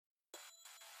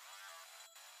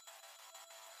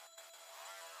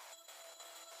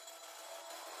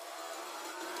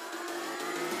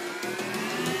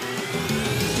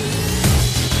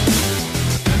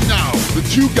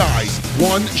Two Guys,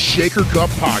 One Shaker Cup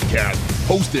podcast,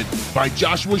 hosted by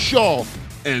Joshua Shaw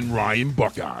and Ryan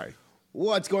Buckeye.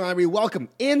 What's going on, everybody? Welcome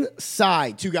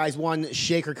inside Two Guys, One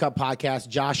Shaker Cup podcast.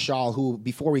 Josh Shaw, who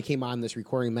before we came on this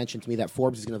recording mentioned to me that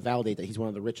Forbes is going to validate that he's one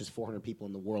of the richest 400 people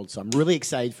in the world. So I'm really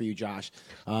excited for you, Josh.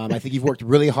 I think you've worked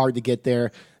really hard to get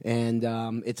there, and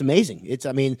it's amazing.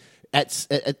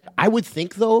 I would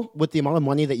think, though, with the amount of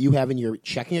money that you have in your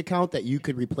checking account, that you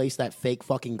could replace that fake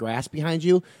fucking grass behind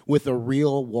you with a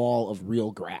real wall of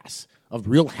real grass, of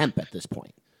real hemp at this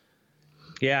point.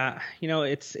 Yeah,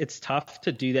 it's tough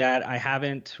to do that. I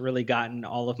haven't really gotten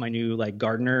all of my new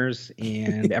gardeners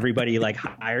and everybody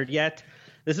hired yet.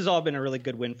 This has all been a really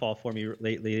good windfall for me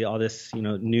lately. All this,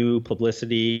 new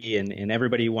publicity and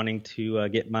everybody wanting to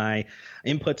get my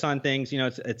inputs on things.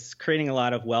 It's creating a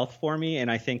lot of wealth for me.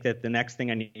 And I think that the next thing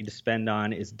I need to spend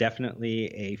on is definitely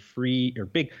a free or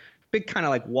big kind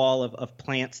of wall of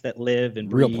plants that live and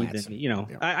breathe. Real plants.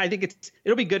 And, I think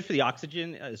it'll be good for the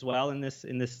oxygen as well in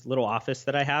this little office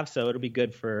that I have. So it'll be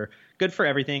good for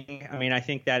everything. I mean, I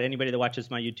think that anybody that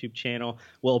watches my YouTube channel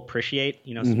will appreciate,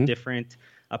 some different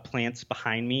plants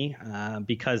behind me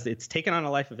because it's taken on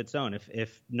a life of its own.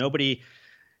 If nobody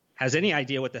has any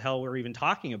idea what the hell we're even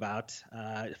talking about,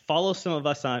 follow some of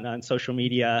us on social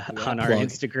media, on our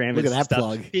Instagram. Look at that stuff.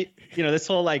 plug. This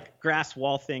whole grass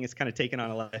wall thing is kind of taken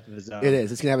on a life of its own. It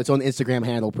is. It's going to have its own Instagram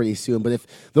handle pretty soon. But if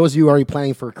those of you are already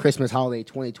planning for Christmas holiday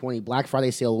 2020, Black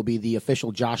Friday sale will be the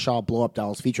official Josh Shaw blow up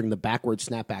dolls featuring the backwards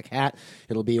snapback hat.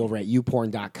 It'll be over at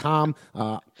youporn.com.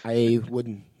 I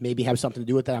would maybe have something to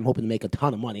do with that. I'm hoping to make a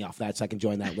ton of money off that so I can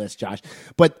join that list, Josh.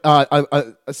 But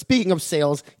speaking of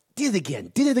sales, did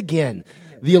it again.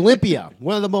 The Olympia,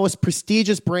 one of the most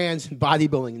prestigious brands in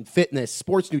bodybuilding and fitness,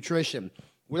 sports nutrition,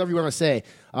 whatever you want to say,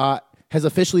 has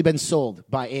officially been sold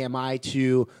by AMI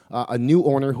to a new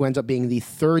owner who ends up being the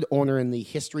third owner in the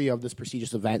history of this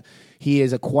prestigious event. He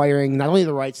is acquiring not only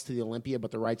the rights to the Olympia,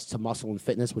 but the rights to Muscle and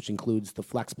Fitness, which includes the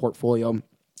Flex portfolio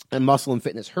and Muscle and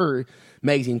Fitness Her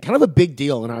magazine. Kind of a big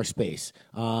deal in our space.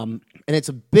 And it's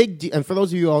a big deal. And for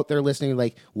those of you out there listening,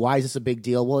 why is this a big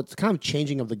deal? Well, it's kind of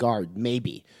changing of the guard,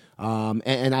 maybe.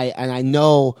 And I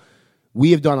know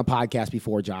we have done a podcast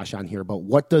before, Josh, on here, but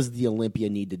what does the Olympia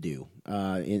need to do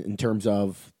in terms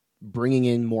of bringing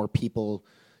in more people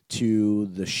to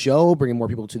the show, bringing more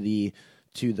people to the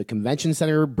convention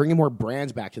center, bringing more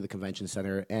brands back to the convention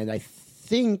center? And I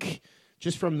think,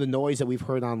 just from the noise that we've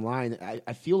heard online,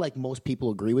 I feel like most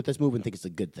people agree with this move and think it's a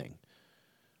good thing.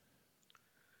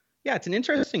 Yeah, it's an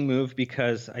interesting move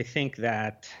because I think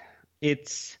that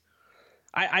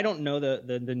I don't know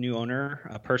the new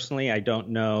owner personally. I don't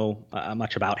know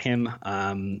much about him.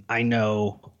 I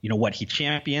know, what he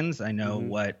champions. I know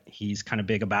what he's kind of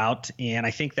big about. And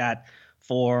I think that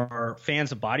for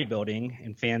fans of bodybuilding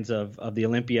and fans of the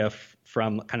Olympia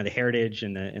from kind of the heritage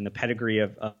and the pedigree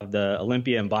of the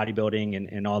Olympia and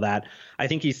bodybuilding and all that, I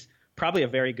think he's probably a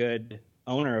very good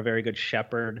owner, a very good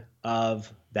shepherd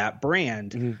of that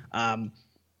brand.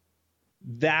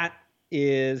 That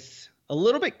is a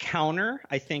little bit counter,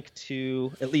 I think,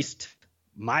 to at least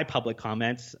my public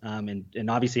comments. And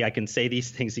obviously I can say these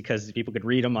things because people could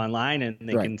read them online and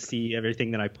they can see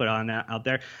everything that I put on out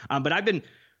there. But I've been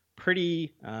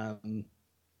pretty kind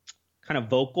of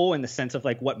vocal in the sense of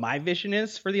what my vision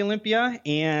is for the Olympia.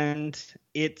 And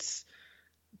it's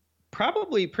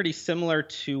probably pretty similar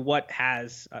to what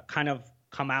has kind of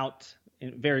come out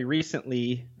very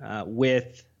recently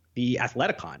with the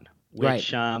Athleticon,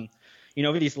 which,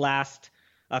 over these last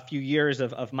few years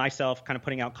of myself kind of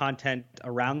putting out content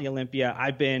around the Olympia,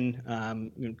 I've been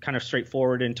kind of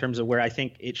straightforward in terms of where I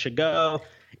think it should go.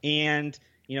 And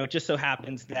it just so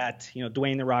happens that,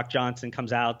 Dwayne "The Rock" Johnson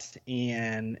comes out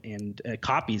and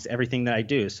copies everything that I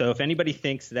do. So if anybody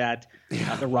thinks that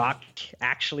The Rock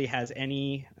actually has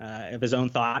any of his own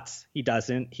thoughts, he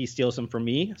doesn't. He steals them from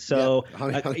me. So,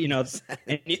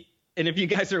 and if you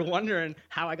guys are wondering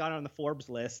how I got on the Forbes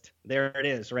list, there it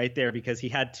is right there, because he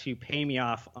had to pay me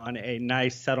off on a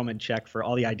nice settlement check for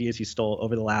all the ideas he stole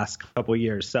over the last couple of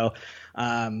years. So,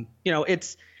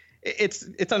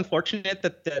 it's unfortunate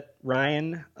that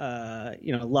Ryan,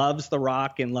 loves The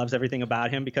Rock and loves everything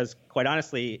about him, because quite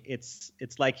honestly, it's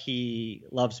like he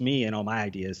loves me and all my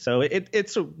ideas. So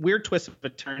it's a weird twist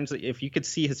of turns. If you could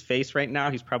see his face right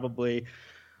now, he's probably,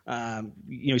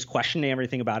 he's questioning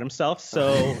everything about himself.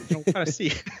 So we'll kind of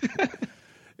see.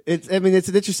 It's an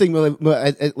interesting,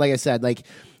 like I said,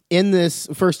 in this,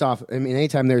 first off, I mean,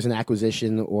 anytime there's an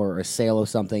acquisition or a sale of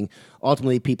something,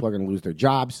 ultimately people are going to lose their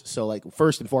jobs. So, like,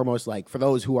 first and foremost, like, for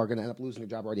those who are going to end up losing their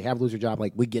job, already have lose their job,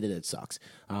 like, we get it. It sucks.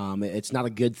 It's not a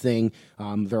good thing.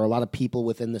 There are a lot of people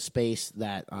within the space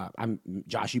that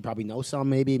Josh, you probably know some,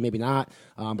 maybe not.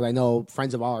 But I know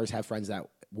friends of ours have friends that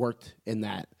worked in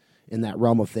that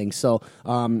realm of things. So,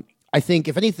 I think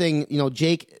if anything,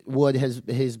 Jake Wood has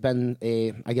been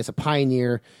a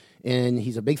pioneer, and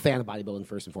he's a big fan of bodybuilding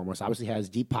first and foremost. Obviously has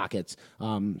deep pockets.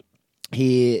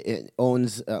 He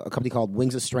owns a company called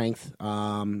Wings of Strength,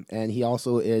 and he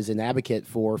also is an advocate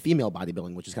for female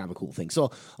bodybuilding, which is kind of a cool thing.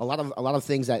 So a lot of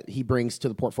things that he brings to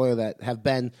the portfolio that have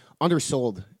been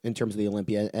undersold in terms of the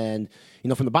Olympia. And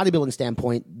from the bodybuilding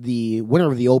standpoint, the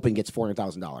winner of the Open gets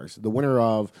 $400,000. The winner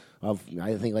of I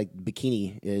think like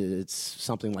bikini, it's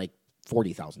something like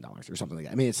 $40,000 or something like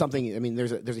that. I mean, it's something. I mean,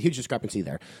 there's a huge discrepancy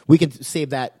there. We could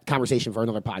save that conversation for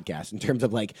another podcast in terms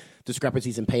of like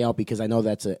discrepancies in payout, because I know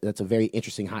that's a very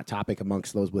interesting hot topic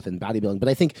amongst those within bodybuilding. But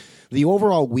I think the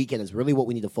overall weekend is really what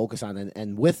we need to focus on.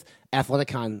 And with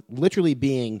Athleticon literally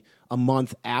being a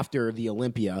month after the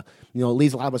Olympia, it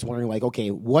leaves a lot of us wondering, like, okay,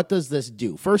 what does this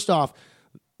do? First off,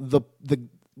 what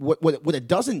it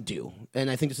doesn't do, and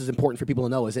I think this is important for people to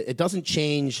know, is it doesn't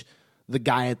change the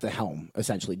guy at the helm.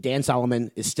 Essentially, Dan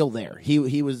Solomon is still there.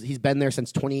 He's been there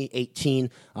since 2018.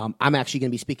 I'm actually going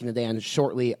to be speaking to Dan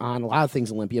shortly on a lot of things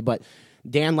Olympia, but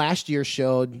Dan last year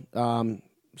showed some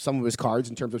of his cards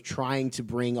in terms of trying to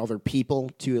bring other people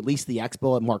to at least the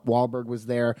expo. And Mark Wahlberg was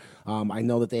there. I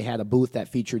know that they had a booth that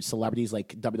featured celebrities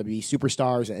like WWE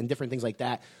superstars and different things like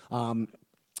that.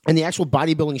 And the actual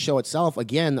bodybuilding show itself,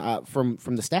 again, from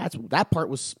the stats, that part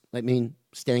was,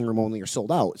 standing room only or sold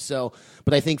out. So,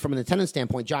 but I think from an attendance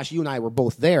standpoint, Josh, you and I were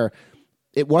both there.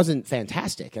 It wasn't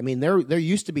fantastic. I mean, there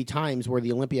used to be times where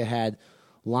the Olympia had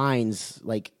lines,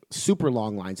 like super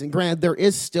long lines. And granted, there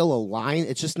is still a line.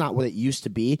 It's just not what it used to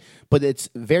be. But it's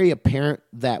very apparent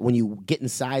that when you get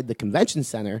inside the convention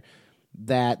center,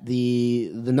 that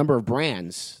the number of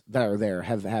brands that are there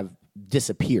have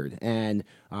disappeared. And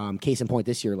case in point,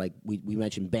 this year, like we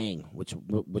mentioned Bang, which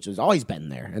has always been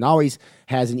there and always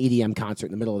has an EDM concert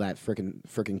in the middle of that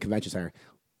freaking convention center,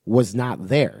 was not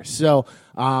there. So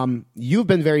you've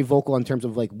been very vocal in terms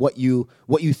of like what you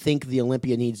think the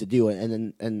Olympia needs to do,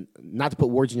 and not to put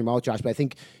words in your mouth, Josh, but I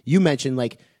think you mentioned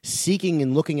like seeking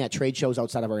and looking at trade shows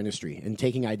outside of our industry and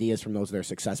taking ideas from those that are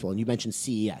successful, and you mentioned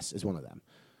CES as one of them.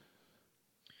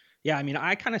 Yeah, I mean,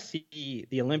 I kind of see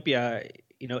the Olympia,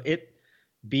 it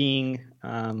being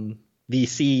the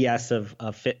CES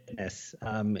of fitness,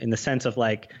 in the sense of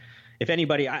like, if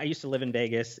anybody, I used to live in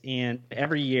Vegas, and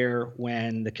every year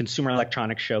when the Consumer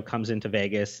Electronics Show comes into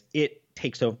Vegas, it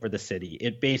takes over the city.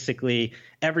 It basically,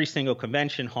 every single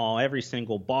convention hall, every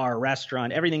single bar,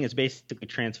 restaurant, everything is basically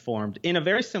transformed in a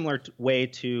very similar way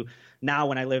to now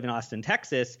when I live in Austin,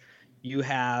 Texas. You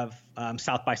have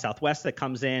South by Southwest that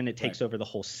comes in. It takes over the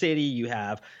whole city. You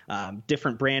have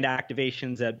different brand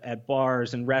activations at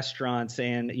bars and restaurants.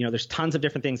 And, there's tons of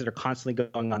different things that are constantly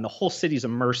going on. The whole city's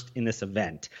immersed in this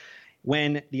event.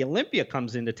 When the Olympia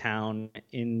comes into town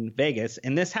in Vegas,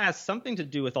 and this has something to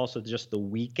do with also just the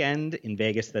weekend in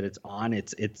Vegas that it's on.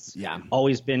 It's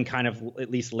always been kind of, at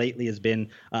least lately, has been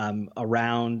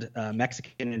around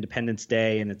Mexican Independence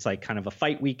Day, and it's like kind of a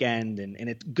fight weekend, and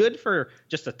it's good for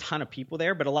just a ton of people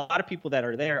there. But a lot of people that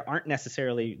are there aren't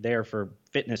necessarily there for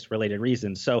fitness related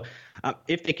reasons. So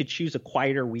if they could choose a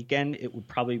quieter weekend, it would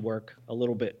probably work a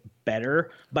little bit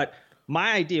better. But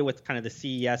my idea with kind of the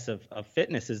CES of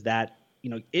fitness is that,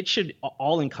 it should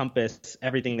all encompass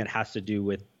everything that has to do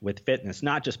with fitness,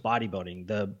 not just bodybuilding.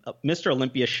 The Mr.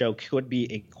 Olympia show could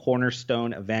be a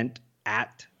cornerstone event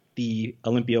at the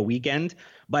Olympia weekend,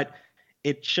 but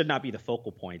it should not be the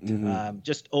focal point. Mm-hmm.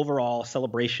 Just overall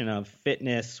celebration of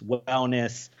fitness,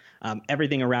 wellness,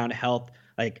 everything around health,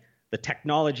 like the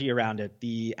technology around it,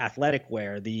 the athletic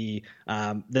wear, the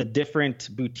different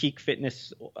boutique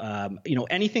fitness,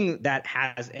 anything that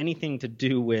has anything to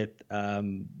do with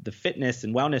the fitness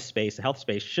and wellness space, the health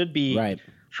space, should be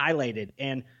highlighted.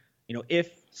 And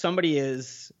if somebody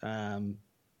is,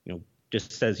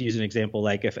 just says, use an example,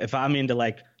 like if I'm into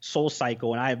like Soul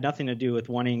Cycle and I have nothing to do with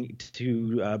wanting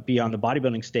to be on the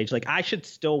bodybuilding stage, like I should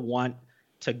still want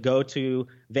to go to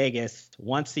Vegas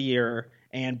once a year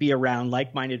and be around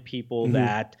like-minded people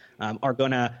that are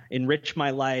going to enrich my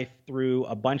life through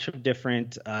a bunch of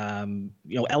different,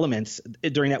 elements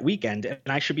during that weekend. And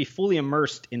I should be fully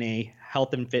immersed in a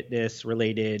health and fitness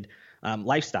related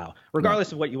lifestyle,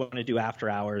 regardless of what you want to do after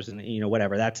hours and,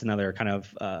 whatever. That's another kind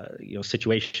of,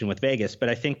 situation with Vegas. But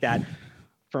I think that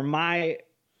for my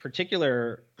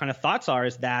particular kind of thoughts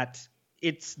is that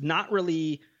it's not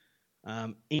really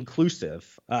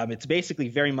inclusive. It's basically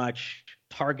very much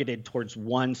targeted towards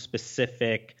one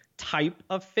specific type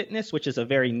of fitness, which is a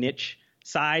very niche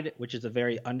side, which is a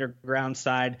very underground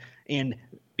side. And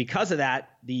because of that,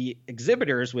 the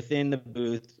exhibitors within the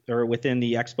booth or within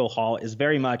the expo hall is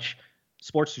very much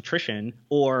sports nutrition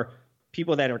or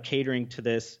people that are catering to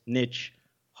this niche,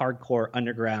 hardcore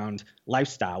underground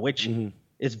lifestyle, which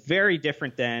is very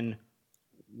different than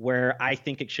where I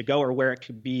think it should go or where it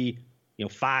could be,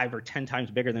 5 or 10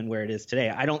 times bigger than where it is today.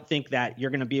 I don't think that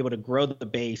you're going to be able to grow the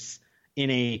base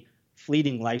in a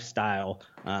fleeting lifestyle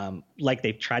like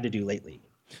they've tried to do lately.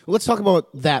 Let's talk about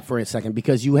that for a second,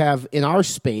 because you have in our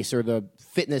space or the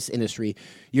fitness industry,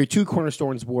 your two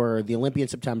cornerstones were the Olympia in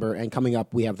September, and coming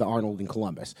up we have the Arnold in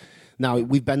Columbus. Now,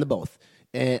 we've been to both.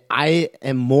 And I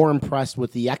am more impressed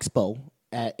with the expo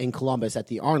in Columbus at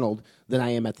the Arnold than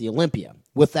I am at the Olympia.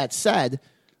 With that said,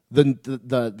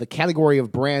 the category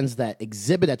of brands that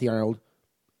exhibit at the Arnold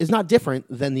is not different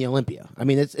than the Olympia. I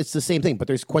mean, it's the same thing, but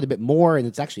there's quite a bit more, and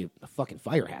it's actually a fucking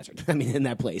fire hazard. I mean, in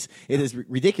that place. It is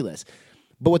ridiculous.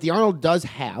 But what the Arnold does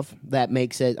have that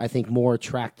makes it, I think, more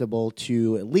attractable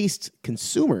to at least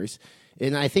consumers,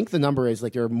 and I think the number is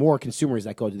like there are more consumers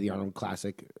that go to the Arnold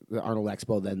Classic, the Arnold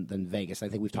Expo than Vegas. I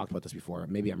think we've talked about this before.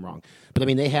 Maybe I'm wrong. But I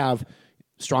mean, they have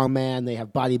strongman, they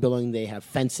have bodybuilding, they have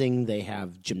fencing, they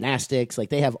have gymnastics. Like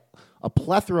they have a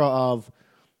plethora of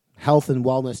health and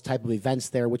wellness type of events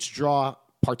there, which draw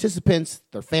participants,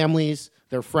 their families,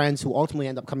 their friends, who ultimately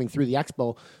end up coming through the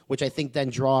expo, which I think then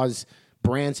draws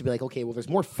brands to be like, okay, well, there's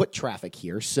more foot traffic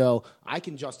here, so I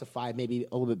can justify maybe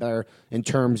a little bit better in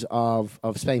terms of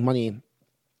spending money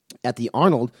at the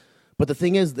Arnold. But the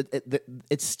thing is that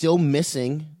it's still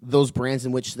missing those brands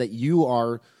in which that you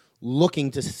are looking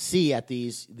to see at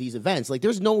these events. Like,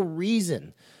 there's no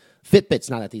reason Fitbit's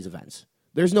not at these events.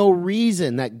 There's no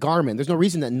reason that Garmin, there's no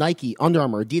reason that Nike, Under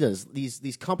Armour, Adidas,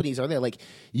 these companies are there. Like,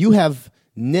 you have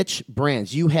niche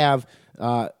brands. You have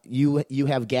you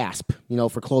have Gasp,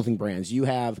 for clothing brands. You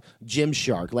have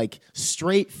Gymshark, like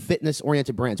straight fitness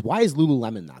oriented brands. Why is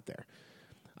Lululemon not there?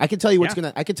 I can tell you what's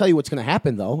gonna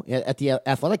happen though at the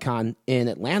Athleticon in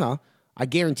Atlanta. I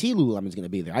guarantee Lululemon's going to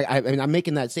be there. I mean, I'm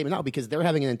making that statement now because they're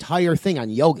having an entire thing on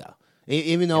yoga.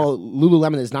 Even though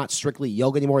Lululemon is not strictly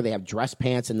yoga anymore, they have dress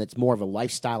pants, and it's more of a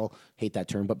lifestyle, hate that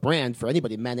term, but brand for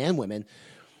anybody, men and women.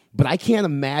 But I can't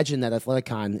imagine that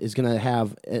Athleticon is going to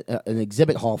have an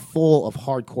exhibit hall full of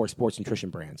hardcore sports nutrition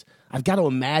brands. I've got to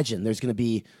imagine there's going to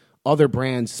be other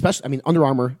brands, especially, I mean, Under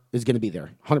Armour is going to be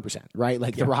there, 100%, right?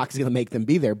 Like, The Rock is going to make them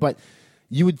be there. But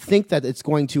you would think that it's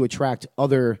going to attract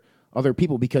other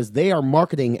people because they are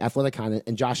marketing Athleticon,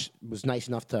 and Josh was nice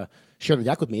enough to share the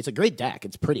deck with me. It's a great deck.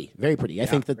 It's pretty, very pretty. I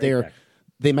think that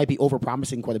they might be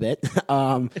over-promising quite a bit.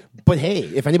 But hey,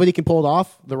 if anybody can pull it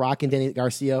off, The Rock and Danny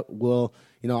Garcia will,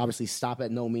 obviously stop at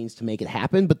no means to make it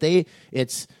happen. But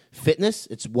it's fitness,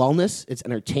 it's wellness, it's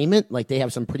entertainment. Like, they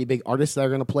have some pretty big artists that are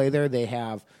going to play there. They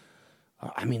have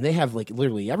they have like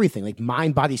literally everything, like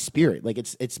mind, body, spirit. Like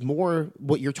it's more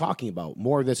what you're talking about,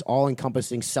 more of this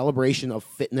all-encompassing celebration of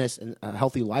fitness and a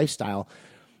healthy lifestyle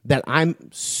that I'm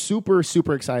super,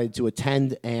 super excited to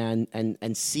attend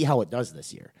and see how it does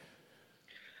this year.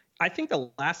 I think the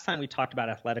last time we talked about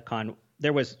Athleticon,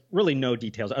 there was really no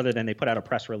details other than they put out a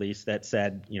press release that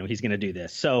said, he's going to do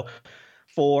this. So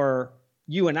for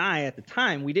you and I at the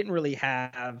time, we didn't really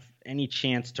have any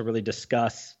chance to really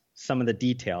discuss some of the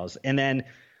details. And then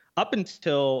up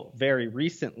until very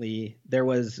recently, there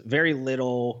was very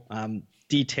little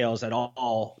details at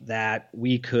all that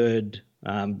we could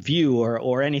view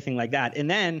or anything like that. And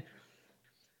then,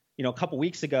 a couple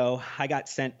weeks ago, I got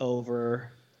sent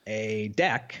over a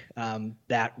deck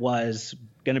that was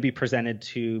going to be presented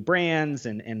to brands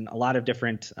and a lot of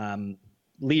different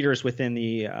leaders within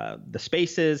the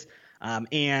spaces.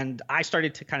 And I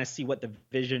started to kind of see what the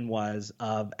vision was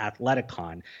of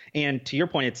Athleticon. And to your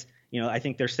point, it's, I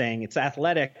think they're saying it's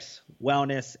athletics,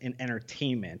 wellness, and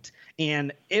entertainment.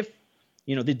 And if,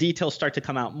 the details start to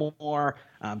come out more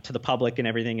to the public and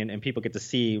everything, and people get to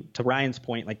see, to Ryan's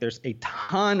point, like there's a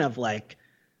ton of like,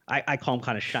 I call them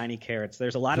kind of shiny carrots.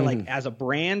 There's a lot of like, as a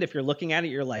brand, if you're looking at it,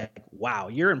 you're like, wow,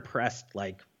 you're impressed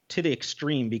like to the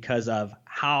extreme because of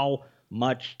how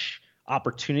much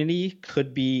opportunity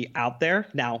could be out there.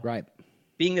 Now,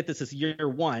 being that this is year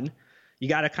one, you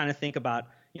got to kind of think about,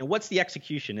 what's the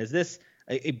execution? Is this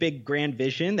a big grand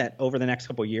vision that over the next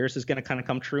couple of years is going to kind of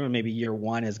come true, and maybe year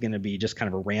one is going to be just kind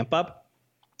of a ramp up?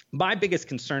 My biggest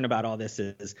concern about all this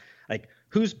is like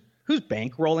who's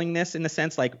bankrolling this, in the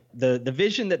sense like the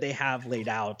vision that they have laid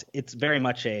out. It's very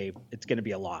much it's going to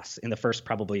be a loss in the first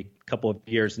probably couple of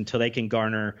years until they can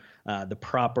garner the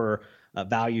proper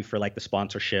value for like the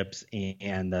sponsorships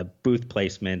and the booth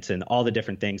placements and all the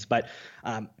different things. But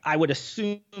I would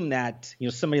assume that,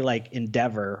 somebody like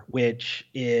Endeavor, which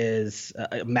is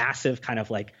a massive kind of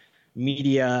like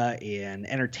media and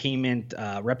entertainment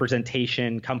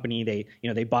representation company,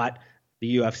 they bought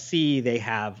the UFC, they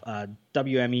have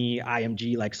WME,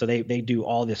 IMG, like, so they do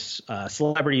all this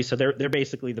celebrities. So they're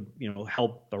basically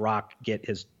help The Rock get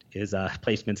his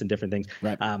placements and different things.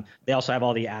 Right. They also have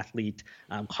all the athlete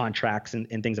contracts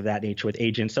and things of that nature with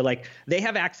agents. So like they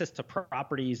have access to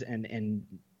properties and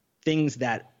things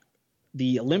that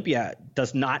the Olympia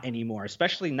does not anymore,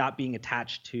 especially not being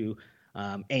attached to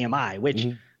AMI, which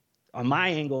on my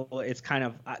angle, it's kind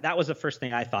of that was the first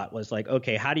thing I thought was like,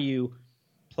 okay, how do you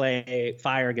play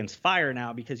fire against fire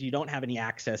now, because you don't have any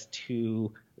access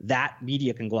to that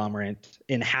media conglomerate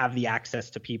and have the access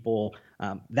to people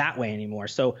that way anymore.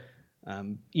 So,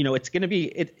 it's going to be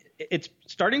it's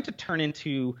starting to turn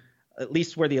into, at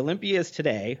least where the Olympia is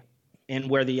today and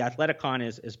where the Athleticon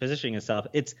is positioning itself.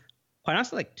 It's quite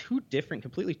honestly like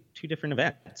completely two different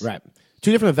events. Right.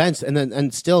 Two different events.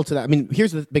 And still to that, I mean,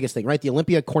 here's the biggest thing, right? The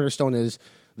Olympia cornerstone is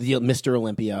the Mr.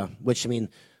 Olympia, which, I mean,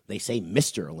 they say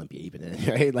Mr. Olympia even,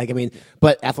 right? Like, I mean,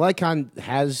 but Athleticon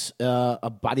has a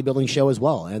bodybuilding show as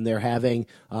well, and they're having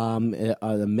an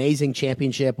amazing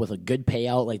championship with a good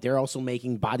payout. Like, they're also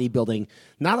making bodybuilding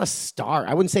not a star.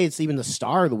 I wouldn't say it's even the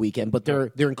star of the weekend, but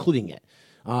they're including it.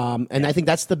 And I think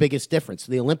that's the biggest difference.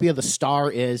 The Olympia, the star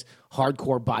is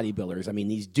hardcore bodybuilders. I mean,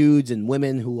 these dudes and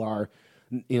women who are,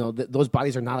 those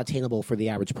bodies are not attainable for the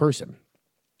average person.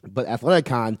 But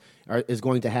Athleticon is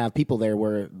going to have people there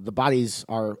where the bodies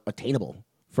are attainable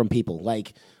from people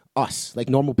like us, like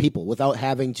normal people, without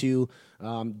having to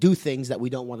do things that we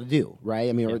don't want to do, right?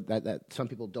 I mean, or that some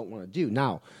people don't want to do.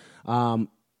 Now,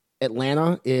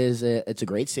 Atlanta it's a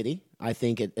great city. I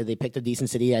think they picked a decent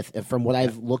city. From what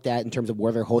I've looked at in terms of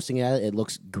where they're hosting it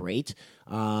looks great.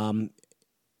 And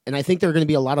I think there are going to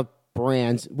be a lot of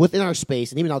brands within our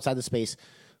space and even outside the space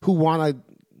who want to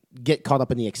get caught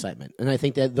up in the excitement. And I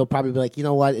think that they'll probably be like, you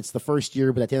know what, it's the first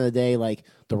year, but at the end of the day, like,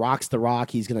 The Rock's The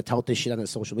Rock. He's going to tout this shit on his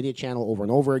social media channel over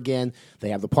and over again.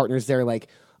 They have the partners there. Like,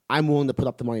 I'm willing to put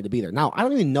up the money to be there. Now, I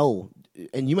don't even know,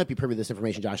 and you might be privy to this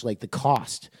information, Josh, like the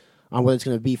cost on what it's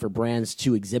going to be for brands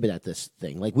to exhibit at this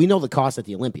thing. Like, we know the cost at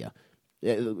the Olympia.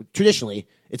 Traditionally,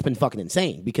 it's been fucking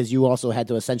insane because you also had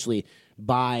to essentially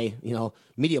buy,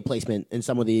 media placement in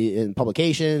some of the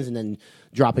publications and then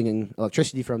dropping in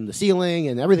electricity from the ceiling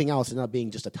and everything else ended up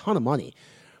being just a ton of money.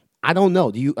 I don't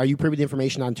know. Are you privy to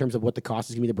information on terms of what the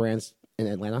cost is going to be to brands in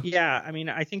Atlanta? Yeah, I mean,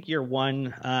 I think year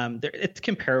one, it's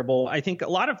comparable. I think a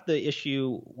lot of the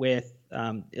issue with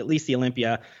at least the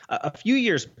Olympia, a few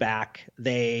years back,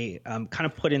 they kind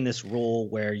of put in this rule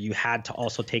where you had to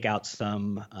also take out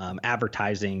some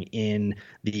advertising in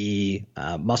the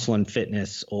Muscle and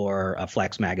Fitness or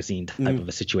Flex magazine type of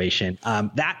a situation.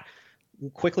 That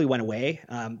quickly went away.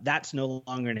 That's no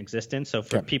longer in existence. So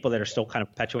for people that are still kind of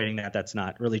perpetuating that, that's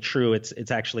not really true.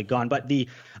 It's actually gone. But the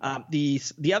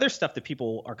other stuff that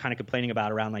people are kind of complaining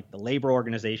about around like the labor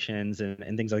organizations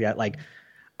and things like that, like,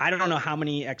 I don't know how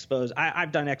many expos.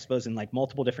 I've done expos in like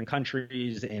multiple different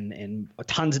countries and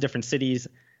tons of different cities.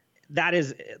 That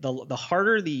is the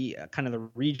harder the kind of the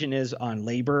region is on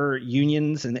labor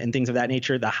unions and things of that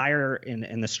nature, the higher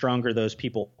and the stronger those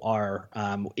people are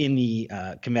in the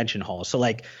convention hall. So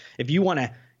like if you want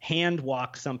to hand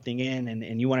walk something in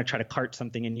and you want to try to cart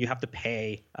something in, you have to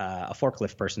pay a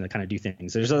forklift person to kind of do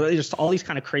things. There's all these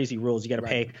kind of crazy rules. You got to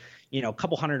pay, a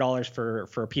couple $100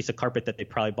 for a piece of carpet that they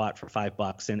probably bought for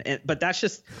 $5. But that's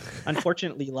just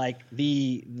unfortunately like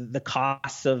the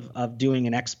costs of doing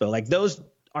an expo. Like those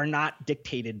are not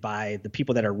dictated by the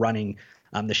people that are running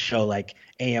the show, like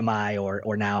AMI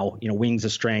or now Wings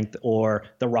of Strength or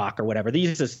The Rock or whatever.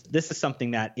 This is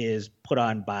something that is put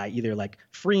on by either like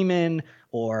Freeman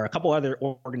or a couple other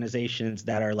organizations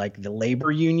that are like the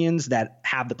labor unions that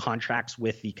have the contracts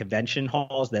with the convention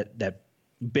halls that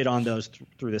bid on those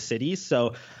through the cities.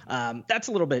 So that's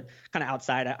a little bit kind of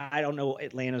outside. I don't know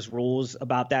Atlanta's rules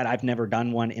about that. I've never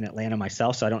done one in Atlanta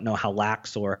myself, so I don't know how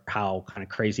lax or how kind of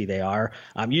crazy they are.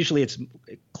 Usually it's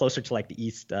closer to like the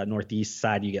east, northeast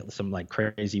side. You get some like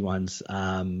crazy ones.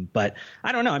 But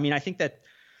I don't know. I mean, I think that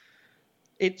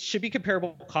it should be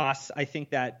comparable costs. I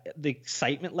think that the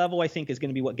excitement level, I think, is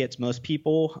going to be what gets most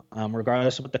people,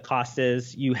 regardless of what the cost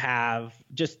is. You have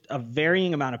just a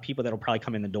varying amount of people that will probably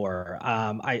come in the door.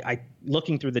 I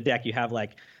looking through the deck, you have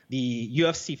like the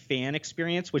UFC fan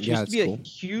experience, which used to be a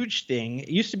huge thing. It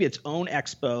used to be its own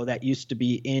expo that used to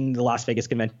be in the Las Vegas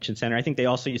Convention Center. I think they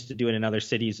also used to do it in other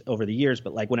cities over the years.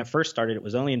 But like when it first started, it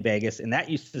was only in Vegas, and that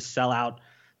used to sell out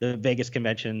the Vegas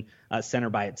Convention Center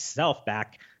by itself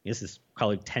back. This is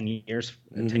probably 10 years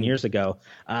ago.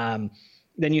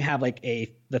 Then you have like the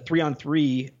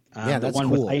 3-on-3, the one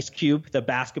cool. with Ice Cube, the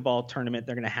basketball tournament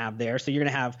they're going to have there. So you're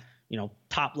going to have,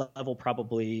 top level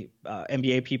probably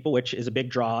NBA people, which is a big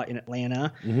draw in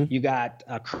Atlanta. You got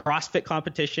a CrossFit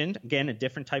competition, again, a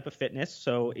different type of fitness.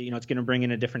 So, it's going to bring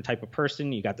in a different type of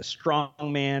person. You got the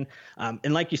strongman.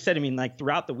 And like you said, I mean, like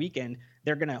throughout the weekend,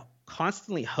 they're going to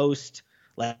constantly host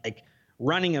like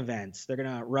running events. They're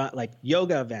going to run like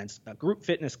yoga events, group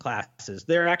fitness classes.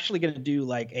 They're actually going to do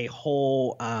like a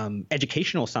whole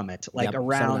educational summit, like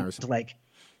around seminars. Like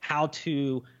how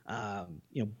to,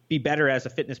 be better as a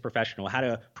fitness professional, how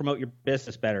to promote your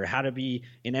business better, how to be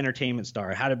an entertainment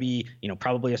star, how to be,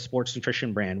 probably a sports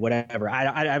nutrition brand, whatever.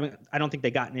 I don't think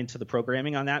they've gotten into the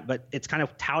programming on that, but it's kind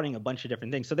of touting a bunch of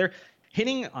different things. So they're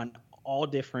hitting on all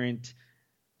different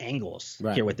angles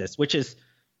here with this, which is,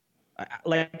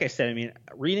 like I said, I mean,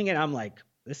 reading it, I'm like,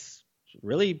 this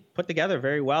really put together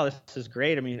very well. This is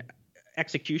great. I mean,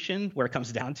 execution where it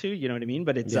comes down to, you know what I mean?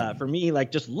 But it's for me,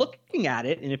 like just looking at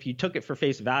it, and if you took it for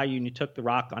face value and you took The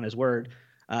Rock on his word,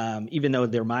 even though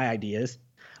they're my ideas,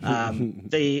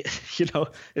 it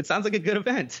sounds like a good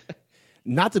event.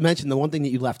 Not to mention the one thing that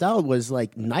you left out was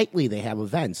like nightly they have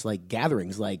events, like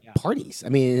gatherings, like parties. I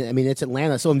mean it's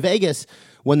Atlanta. So in Vegas,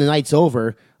 when the night's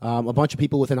over, a bunch of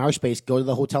people within our space go to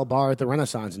the hotel bar at the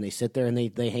Renaissance and they sit there and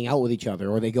they hang out with each other,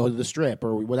 or they go to the Strip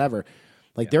or whatever.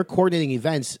 Like they're coordinating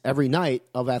events every night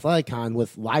of AthletiCon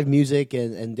with live music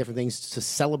and different things to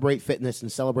celebrate fitness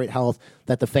and celebrate health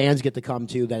that the fans get to come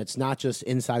to, that it's not just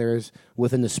insiders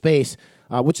within the space,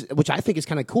 which I think is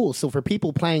kind of cool. So for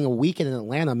people playing a weekend in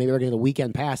Atlanta, maybe they're going to get a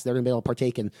weekend pass, they're going to be able to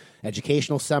partake in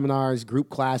educational seminars, group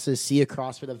classes, see a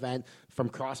CrossFit event. From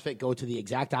CrossFit, go to the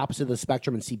exact opposite of the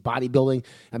spectrum and see bodybuilding.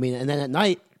 I mean, and then at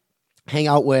night, hang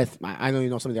out with, I don't even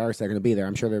know some of the artists that are going to be there.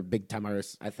 I'm sure they're big time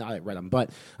artists. I thought I read them,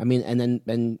 but I mean,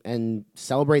 and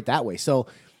celebrate that way. So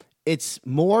it's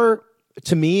more,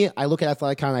 to me, I look at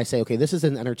AthletiCon and I say, okay, this is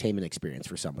an entertainment experience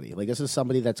for somebody. Like this is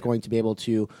somebody that's going to be able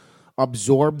to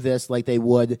absorb this like they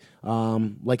would,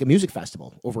 like a music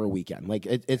festival over a weekend. Like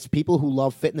it's people who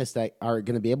love fitness that are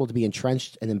going to be able to be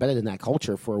entrenched and embedded in that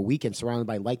culture for a weekend, surrounded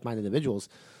by like-minded individuals,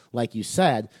 like you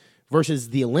said, versus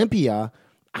the Olympia.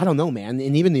 I don't know, man.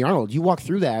 And even the Arnold, you walk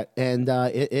through that, and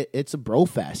it's a bro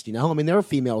fest, I mean, there are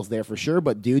females there for sure,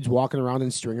 but dudes walking around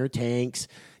in stringer tanks.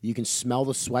 You can smell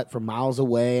the sweat from miles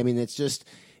away. I mean, it's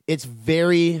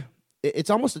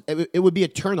almost, it would be a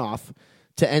turnoff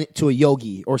to a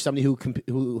yogi or somebody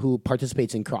who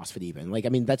participates in CrossFit even. Like, I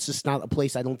mean, that's just not a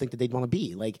place I don't think that they'd want to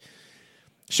be. Like,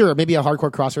 sure, maybe a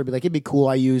hardcore CrossFit would be like, it'd be cool.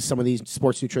 I use some of these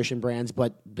sports nutrition brands,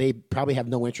 but they probably have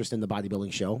no interest in the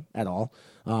bodybuilding show at all.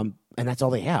 And that's all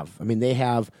they have. I mean, they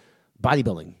have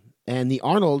bodybuilding. And the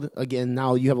Arnold, again,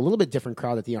 now you have a little bit different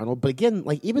crowd at the Arnold. But again,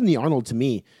 like even the Arnold to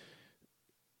me,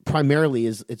 primarily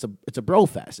it's a bro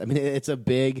fest. I mean, it's a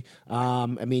big,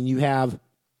 you have,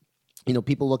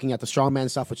 people looking at the strongman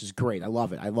stuff, which is great. I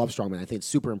love it. I love strongman. I think it's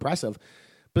super impressive.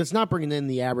 But it's not bringing in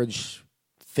the average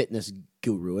fitness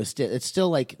guru. It's still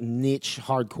like niche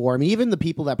hardcore. I mean, even the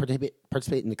people that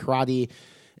participate in the karate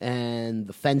and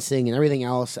the fencing and everything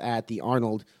else at the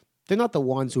Arnold, they're not the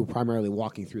ones who are primarily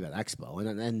walking through that expo.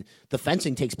 And the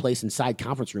fencing takes place inside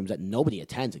conference rooms that nobody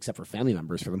attends except for family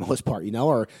members for the most part,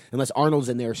 or unless Arnold's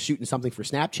in there shooting something for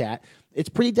Snapchat, it's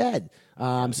pretty dead.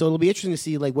 So it'll be interesting to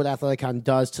see like what AthletiCon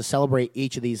does to celebrate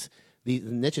each of these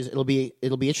niches. It'll be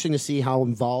interesting to see how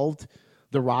involved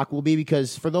The Rock will be,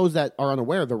 because for those that are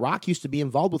unaware, The Rock used to be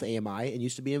involved with AMI and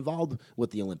used to be involved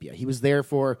with the Olympia. He was there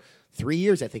for 3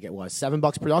 years, I think it was.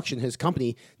 $7 Production, his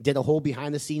company, did a whole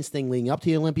behind-the-scenes thing leading up to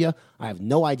the Olympia. I have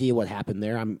no idea what happened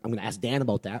there. I'm going to ask Dan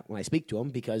about that when I speak to him,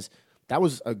 because that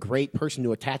was a great person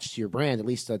to attach to your brand, at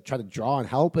least to try to draw and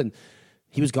help, and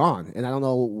he was gone. And I don't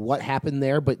know what happened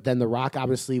there, but then The Rock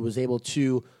obviously was able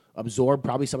to absorb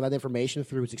probably some of that information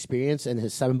through his experience and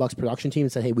his $7 Production team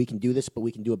and said, hey, we can do this, but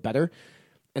we can do it better.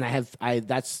 And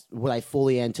that's what I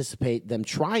fully anticipate them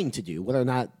trying to do. Whether or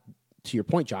not, to your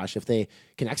point, Josh, if they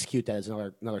can execute that is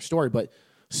another story. But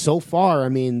so far, I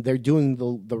mean, they're doing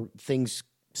the things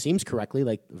seems correctly,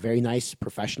 like very nice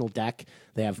professional deck.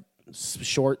 They have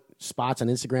short spots on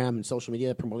Instagram and social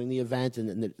media promoting the event,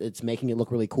 and it's making it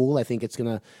look really cool. I think it's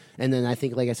gonna, and then I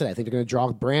think, like I said, I think they're gonna draw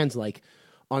brands like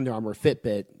Under Armour,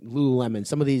 Fitbit, Lululemon,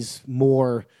 some of these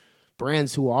more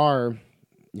brands who are,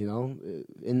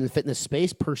 in the fitness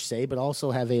space per se, but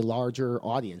also have a larger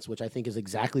audience, which I think is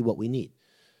exactly what we need.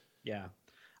 Yeah.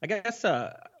 I guess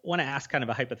I want to ask kind of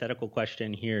a hypothetical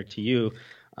question here to you.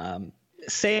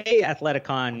 Say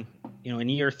AthletiCon, in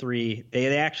year 3,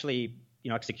 they actually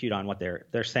execute on what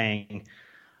they're saying,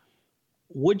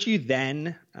 would you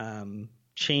then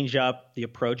change up the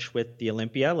approach with the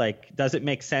Olympia? Like, does it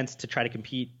make sense to try to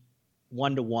compete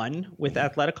 1-to-1 with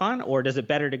Athleticon, or does it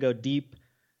better to go deep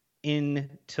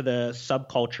into the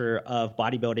subculture of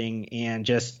bodybuilding and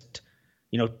just,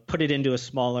 put it into a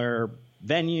smaller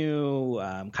venue,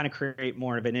 kind of create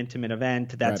more of an intimate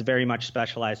event that's very much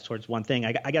specialized towards one thing?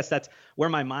 I guess that's where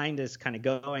my mind is kind of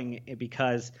going,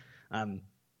 because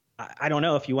I don't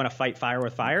know if you want to fight fire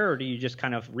with fire, or do you just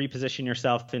kind of reposition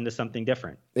yourself into something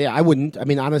different? Yeah, I wouldn't. I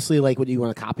mean, honestly, like, would you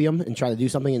want to copy them and try to do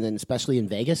something? And then especially in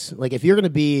Vegas, like, if you want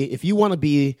to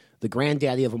be the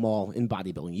granddaddy of them all in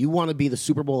bodybuilding, you want to be the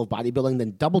Super Bowl of bodybuilding,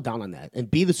 then double down on that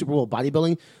and be the Super Bowl of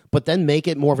bodybuilding, but then make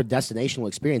it more of a destinational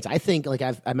experience. I think, like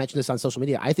I mentioned this on social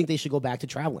media, I think they should go back to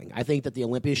traveling. I think that the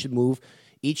Olympia should move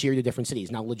each year to different cities.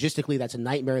 Now, logistically, that's a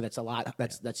nightmare. That's a lot.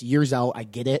 That's years out. I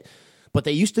get it. But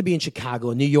they used to be in Chicago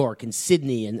and New York and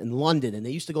Sydney and London, and they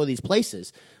used to go to these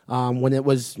places when it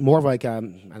was more of like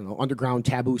underground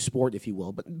taboo sport, if you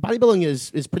will. But bodybuilding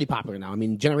is pretty popular now. I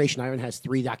mean, Generation Iron has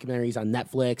 3 documentaries on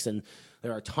Netflix, and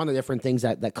there are a ton of different things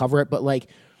that cover it. But like,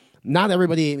 not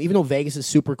everybody, even though Vegas is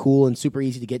super cool and super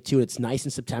easy to get to, it's nice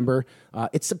in September.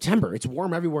 It's September. It's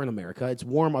warm everywhere in America. It's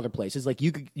warm other places. Like,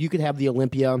 you could have the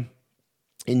Olympia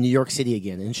in New York City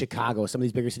again, in Chicago, some of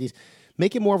these bigger cities.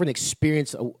 Make it more of an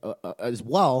experience as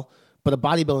well, but a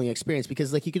bodybuilding experience,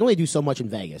 because like, you can only do so much in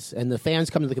Vegas, and the fans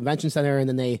come to the convention center, and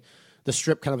then the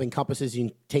strip kind of encompasses you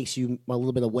and takes you a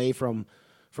little bit away from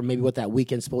maybe what that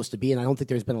weekend's supposed to be. And I don't think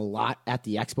there's been a lot at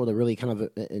the expo to really kind of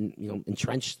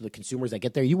entrench the consumers that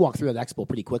get there. You walk through that expo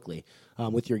pretty quickly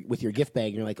with your gift bag,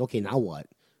 and you're like, okay, now what?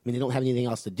 I mean, they don't have anything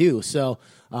else to do. So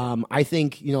I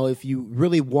think, if you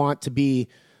really want to be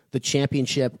the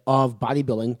championship of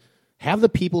bodybuilding, have the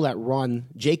people that run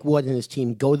Jake Wood and his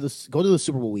team go to the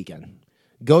Super Bowl weekend.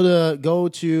 Go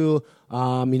to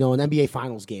an NBA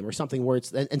Finals game or something where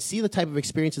it's, and see the type of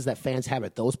experiences that fans have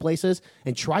at those places,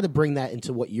 and try to bring that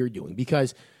into what you're doing.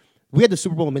 Because we had the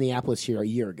Super Bowl in Minneapolis here a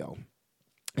year ago,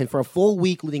 and for a full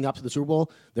week leading up to the Super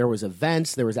Bowl, there was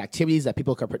events, there was activities that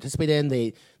people could participate in.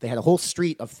 They had a whole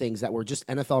street of things that were just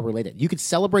NFL related. You could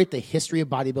celebrate the history of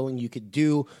bodybuilding. You could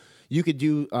do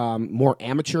more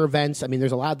amateur events. I mean,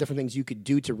 there's a lot of different things you could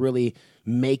do to really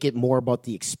make it more about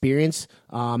the experience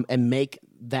and make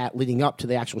that leading up to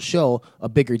the actual show a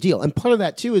bigger deal. And part of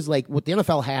that, too, is like what the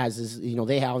NFL has is,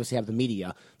 they obviously have the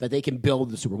media that they can build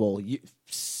the Super Bowl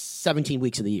 17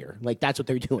 weeks of the year. Like, that's what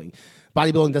they're doing.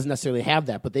 Bodybuilding doesn't necessarily have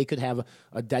that, but they could have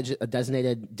a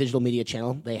designated digital media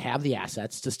channel. They have the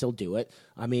assets to still do it.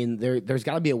 I mean, there's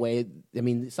got to be a way. I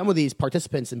mean, some of these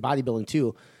participants in bodybuilding,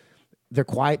 too, they're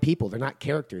quiet people. They're not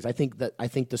characters. I think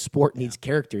the sport needs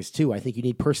characters too. I think you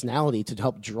need personality to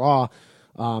help draw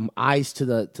eyes to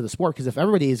the sport. Because if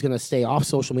everybody is going to stay off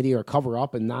social media or cover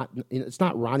up and not, it's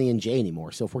not Ronnie and Jay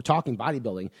anymore. So if we're talking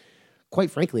bodybuilding, quite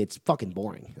frankly, it's fucking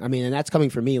boring. I mean, and that's coming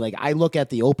from me. Like, I look at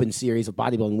the Open series of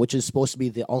bodybuilding, which is supposed to be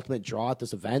the ultimate draw at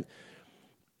this event,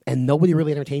 and nobody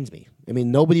really entertains me. I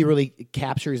mean, nobody really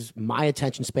captures my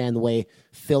attention span the way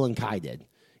Phil and Kai did.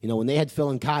 When they had Phil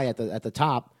and Kai at the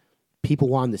top, people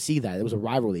wanted to see that. It was a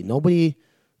rivalry.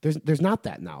 There's not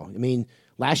that now. I mean,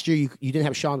 last year you didn't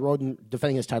have Sean Roden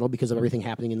defending his title because of everything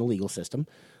happening in the legal system.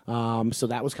 So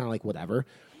that was kind of like whatever.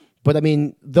 But I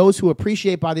mean, those who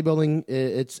appreciate bodybuilding,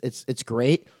 it's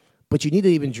great. But you need to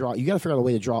even draw. You got to figure out a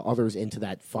way to draw others into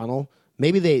that funnel.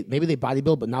 Maybe they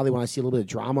bodybuild, but now they want to see a little bit of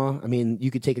drama. I mean, you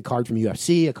could take a card from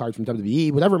UFC, a card from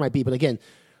WWE, whatever it might be. But again,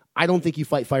 I don't think you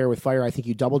fight fire with fire. I think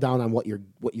you double down on what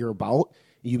you're about.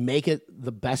 You make it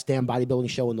the best damn bodybuilding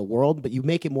show in the world, but you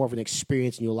make it more of an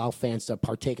experience, and you allow fans to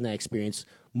partake in that experience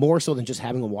more so than just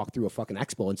having them walk through a fucking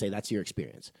expo and say that's your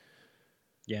experience.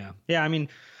 Yeah. I mean,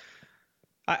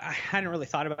 I hadn't really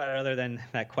thought about it other than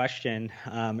that question,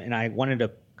 and I wanted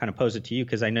to kind of pose it to you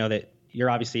because I know that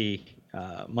you're obviously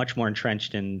much more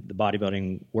entrenched in the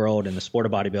bodybuilding world and the sport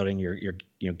of bodybuilding.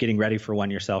 You're getting ready for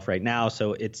one yourself right now,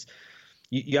 so it's.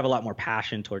 You have a lot more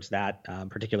passion towards that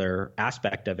particular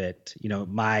aspect of it.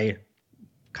 My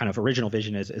kind of original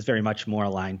vision is very much more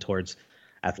aligned towards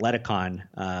Athleticon.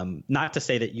 Not to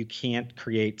say that you can't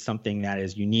create something that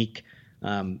is unique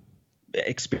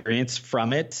experience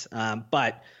from it,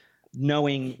 but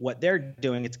knowing what they're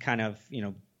doing, it's kind of,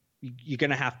 you're going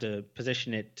to have to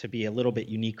position it to be a little bit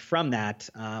unique from that.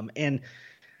 And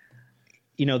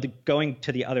going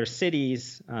to the other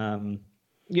cities,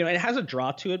 it has a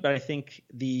draw to it, but I think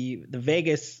the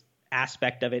Vegas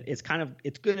aspect of it is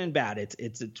it's good and bad.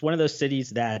 It's one of those cities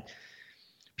that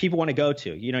people want to go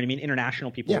to. You know what I mean? International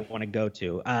people want to go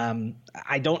to.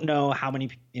 I don't know how many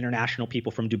international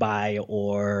people from Dubai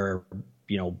or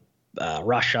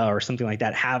Russia or something like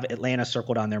that have Atlanta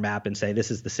circled on their map and say,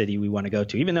 this is the city we want to go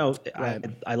to. Even though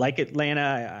I like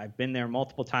Atlanta, I've been there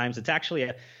multiple times. It's actually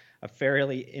a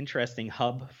fairly interesting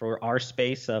hub for our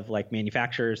space of like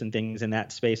manufacturers and things in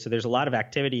that space. So there's a lot of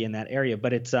activity in that area,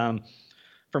 but it's,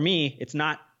 for me, it's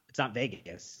not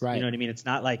Vegas. Right. You know what I mean? It's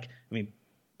not like,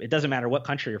 it doesn't matter what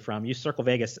country you're from. You circle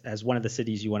Vegas as one of the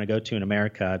cities you want to go to in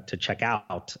America to check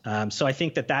out. So I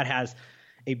think that has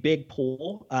a big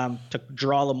pull to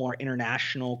draw a more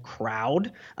international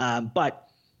crowd. But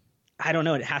I don't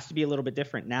know. It has to be a little bit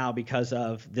different now because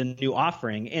of the new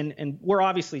offering. And we're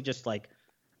obviously just like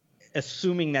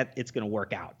assuming that it's going to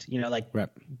work out.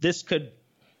 This could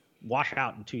wash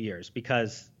out in 2 years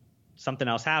because something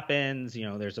else happens.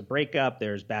 There's a breakup,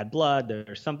 there's bad blood,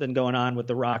 there's something going on with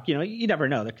The Rock. You never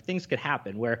know. Things could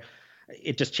happen where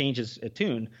it just changes a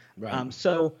tune. Right.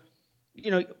 So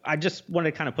I just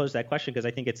wanted to kind of pose that question because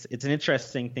I think it's an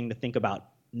interesting thing to think about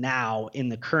now in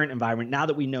the current environment, now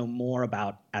that we know more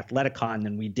about Athleticon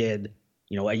than we did,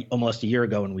 almost a year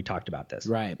ago when we talked about this.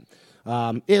 Right.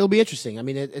 It'll be interesting.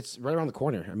 It's right around the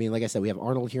corner. Like I said, we have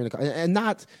Arnold here and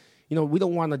not, we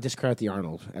don't want to discredit the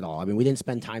Arnold at all. We didn't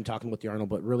spend time talking with the Arnold,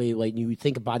 but really, like, you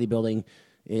think of bodybuilding,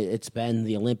 it's been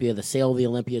the Olympia, the sale of the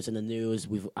Olympia is in the news.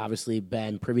 We've obviously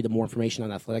been privy to more information on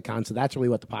Athleticon, so that's really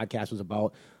what the podcast was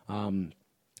about.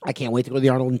 I can't wait to go to the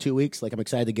Arnold in 2 weeks. Like, I'm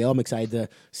excited to go. I'm excited to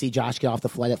see Josh get off the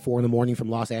flight at 4 a.m. from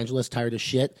Los Angeles, tired as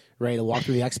shit, ready to walk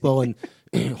through the expo.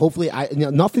 And hopefully,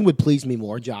 nothing would please me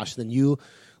more, Josh, than you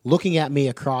looking at me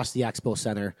across the expo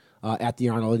center at the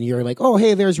Arnold, and you're like, oh,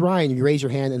 hey, there's Ryan. And you raise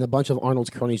your hand, and a bunch of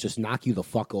Arnold's cronies just knock you the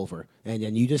fuck over. And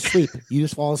then you just sleep. You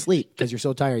just fall asleep because you're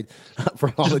so tired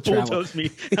from all the travel. Bulldoze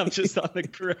me. I'm just on the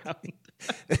ground.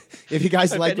 If you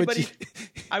guys like anybody,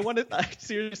 I want to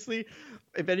seriously.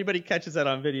 If anybody catches that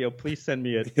on video, please send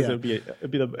me it because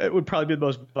it would probably be the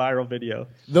most viral video.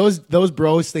 Those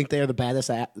bros think they are the baddest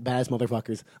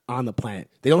motherfuckers on the planet.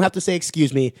 They don't have to say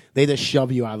excuse me; they just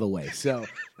shove you out of the way. So,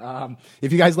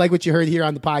 if you guys like what you heard here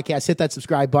on the podcast, hit that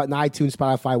subscribe button. iTunes,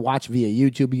 Spotify, watch via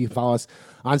YouTube. You can follow us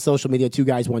on social media. 2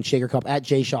 Guys, 1 Shaker Cup at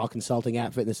J Shaw Consulting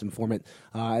at Fitness Informant.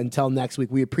 Until next week,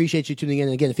 we appreciate you tuning in.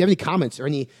 And again, if you have any comments or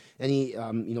any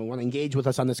want to engage with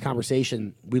us on this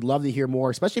conversation, we'd love to hear more.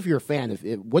 Especially if you're a fan.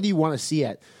 What do you want to see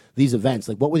at these events?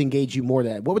 Like, what would engage you more?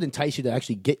 What would entice you to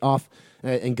actually get off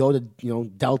and go to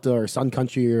Delta or Sun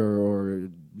Country or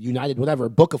United, whatever,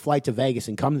 book a flight to Vegas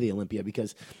and come to the Olympia,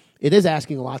 because it is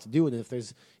asking a lot to do. And if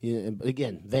there's,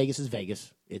 again, Vegas is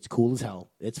Vegas. It's cool as hell.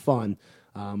 It's fun.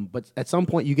 But at some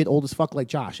point you get old as fuck like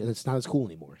Josh, and it's not as cool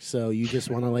anymore. So you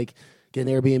just want to get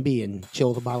an Airbnb and chill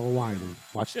with a bottle of wine and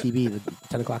watch TV, the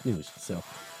 10 o'clock news. So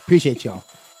appreciate y'all.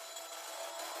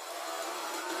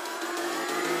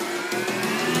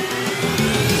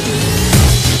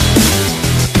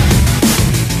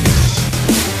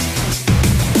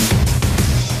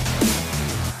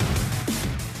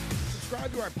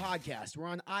 Subscribe to our podcast. We're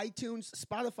on iTunes,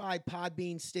 Spotify,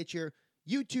 Podbean, Stitcher,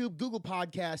 YouTube, Google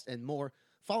Podcast, and more.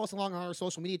 Follow us along on our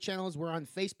social media channels. We're on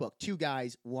Facebook, 2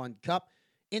 Guys, 1 Cup,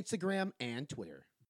 Instagram, and Twitter.